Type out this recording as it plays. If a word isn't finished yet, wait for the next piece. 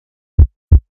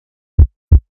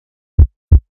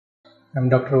I'm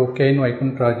Dr.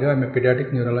 Vykunta Raju. I'm a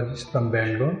pediatric neurologist from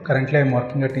Bangalore. Currently, I'm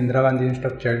working at Indira Gandhi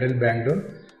Institute of Child Health, Bangalore.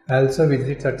 I also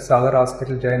visit at Sagar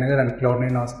Hospital, Jayanagar and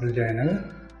Cloud9 Hospital, Jayanagar,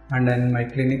 and in my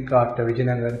clinic at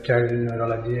Vijayanagar Child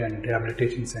Neurology and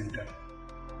Rehabilitation Center.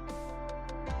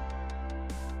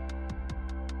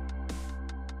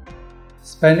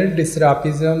 Spinal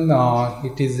dysraphism,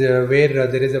 it is where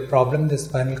there is a problem in the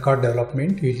spinal cord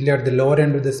development. Usually at the lower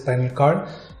end of the spinal cord,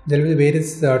 there will be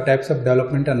various types of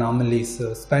development anomalies.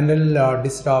 Spinal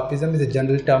dysraphism is a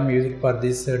general term used for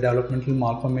this developmental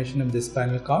malformation of the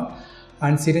spinal cord,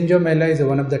 and syringomyelia is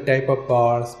one of the type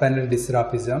of spinal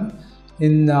dysraphism.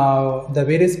 In the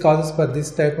various causes for this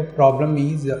type of problem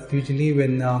is usually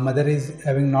when mother is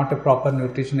having not a proper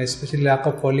nutrition, especially lack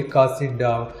of folic acid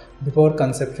before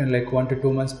conception, like 1 to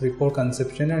 2 months before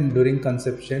conception and during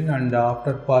conception and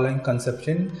after following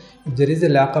conception. If there is a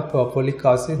lack of folic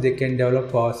acid, they can develop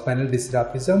spinal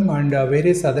dysraphism, and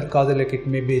various other causes, like it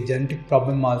may be a genetic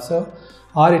problem also,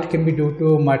 or it can be due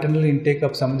to maternal intake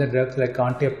of some of the drugs like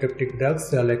antiepileptic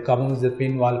drugs like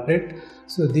Carbamazepine, Valproate.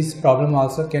 So this problem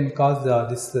also can cause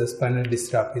this spinal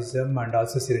dysraphism and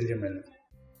also syringomyelia.